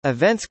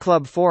Events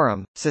Club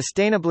Forum,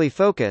 sustainably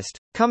focused,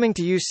 coming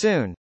to you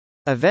soon.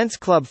 Events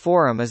Club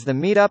Forum is the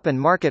meetup and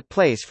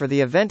marketplace for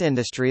the event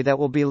industry that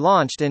will be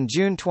launched in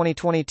June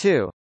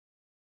 2022.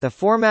 The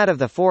format of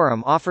the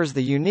forum offers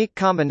the unique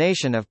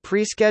combination of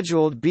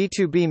pre-scheduled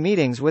B2B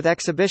meetings with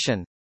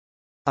exhibition.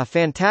 A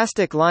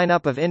fantastic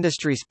lineup of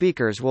industry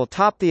speakers will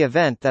top the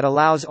event that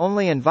allows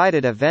only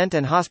invited event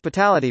and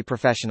hospitality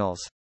professionals.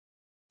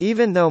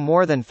 Even though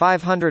more than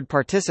 500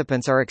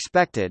 participants are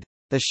expected,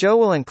 the show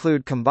will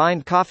include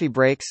combined coffee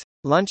breaks,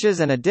 lunches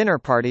and a dinner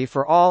party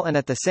for all and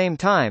at the same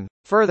time,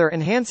 further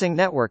enhancing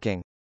networking.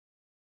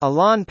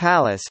 Alon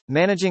Palace,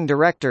 managing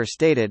director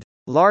stated,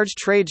 "Large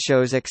trade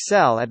shows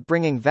excel at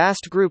bringing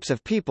vast groups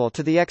of people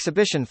to the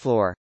exhibition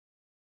floor.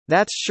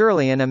 That's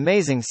surely an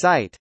amazing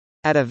sight.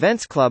 At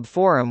Events Club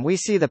Forum we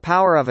see the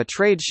power of a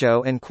trade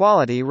show in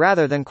quality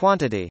rather than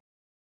quantity.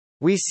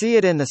 We see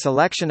it in the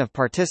selection of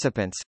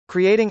participants,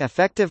 creating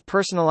effective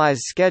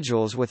personalized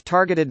schedules with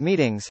targeted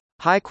meetings,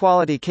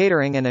 high-quality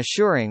catering and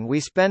assuring we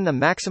spend the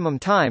maximum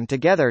time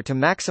together to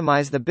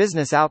maximize the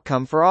business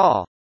outcome for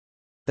all.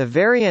 The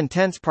very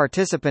intense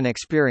participant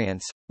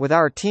experience, with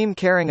our team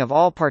caring of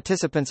all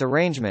participants'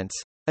 arrangements,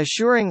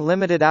 assuring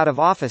limited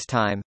out-of-office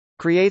time,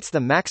 creates the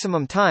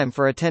maximum time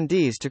for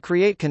attendees to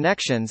create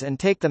connections and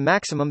take the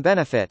maximum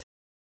benefit."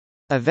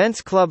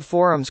 Events Club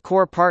Forum's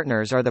core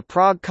partners are the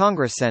Prague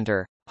Congress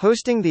Center,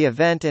 hosting the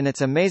event in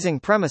its amazing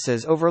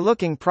premises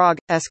overlooking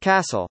Prague's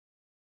castle.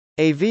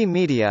 AV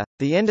Media,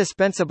 the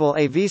indispensable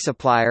AV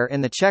supplier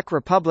in the Czech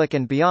Republic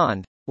and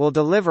beyond, will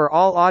deliver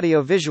all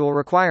audio-visual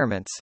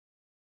requirements.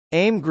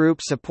 AIM Group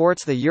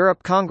supports the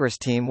Europe Congress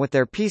team with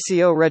their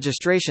PCO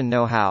registration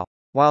know-how,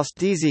 whilst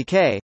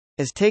DZK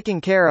is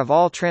taking care of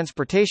all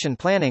transportation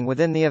planning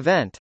within the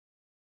event.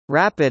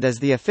 Rapid is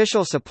the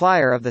official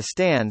supplier of the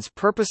stands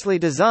purposely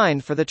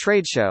designed for the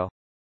trade show.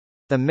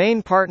 The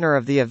main partner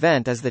of the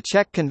event is the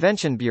Czech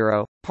Convention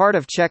Bureau, part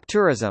of Czech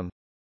Tourism.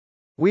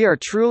 We are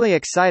truly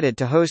excited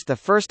to host the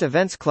first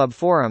Events Club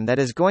Forum that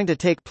is going to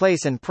take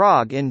place in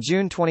Prague in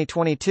June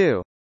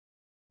 2022.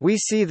 We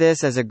see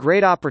this as a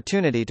great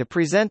opportunity to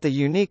present the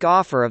unique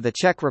offer of the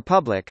Czech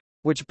Republic,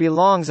 which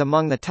belongs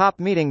among the top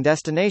meeting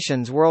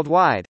destinations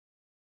worldwide.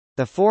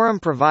 The forum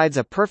provides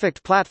a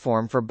perfect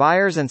platform for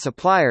buyers and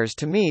suppliers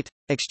to meet,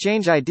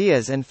 exchange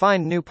ideas and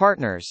find new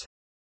partners.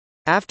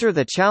 After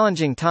the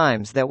challenging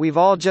times that we've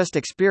all just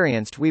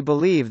experienced, we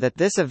believe that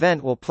this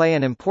event will play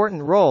an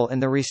important role in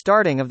the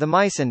restarting of the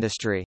MICE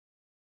industry.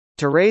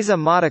 Tereza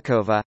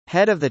Modakova,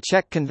 head of the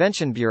Czech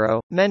Convention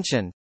Bureau,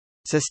 mentioned,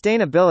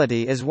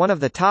 "Sustainability is one of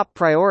the top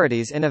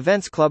priorities in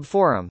Events Club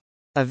Forum.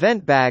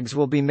 Event bags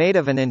will be made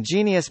of an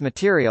ingenious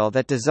material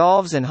that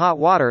dissolves in hot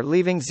water,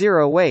 leaving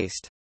zero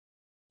waste."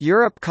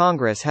 Europe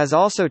Congress has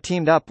also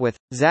teamed up with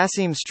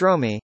Zasím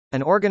Stromy,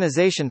 an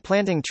organization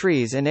planting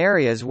trees in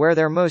areas where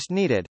they're most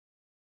needed.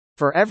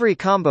 For every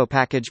combo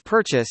package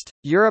purchased,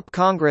 Europe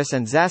Congress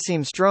and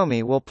Zasím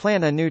Stromy will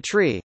plant a new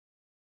tree.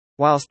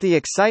 Whilst the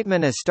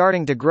excitement is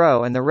starting to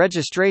grow and the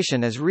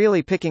registration is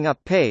really picking up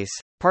pace,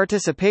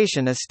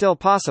 participation is still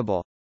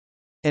possible.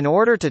 In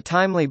order to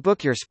timely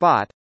book your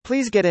spot,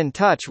 please get in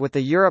touch with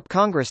the Europe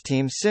Congress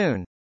team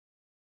soon.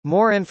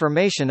 More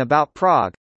information about Prague.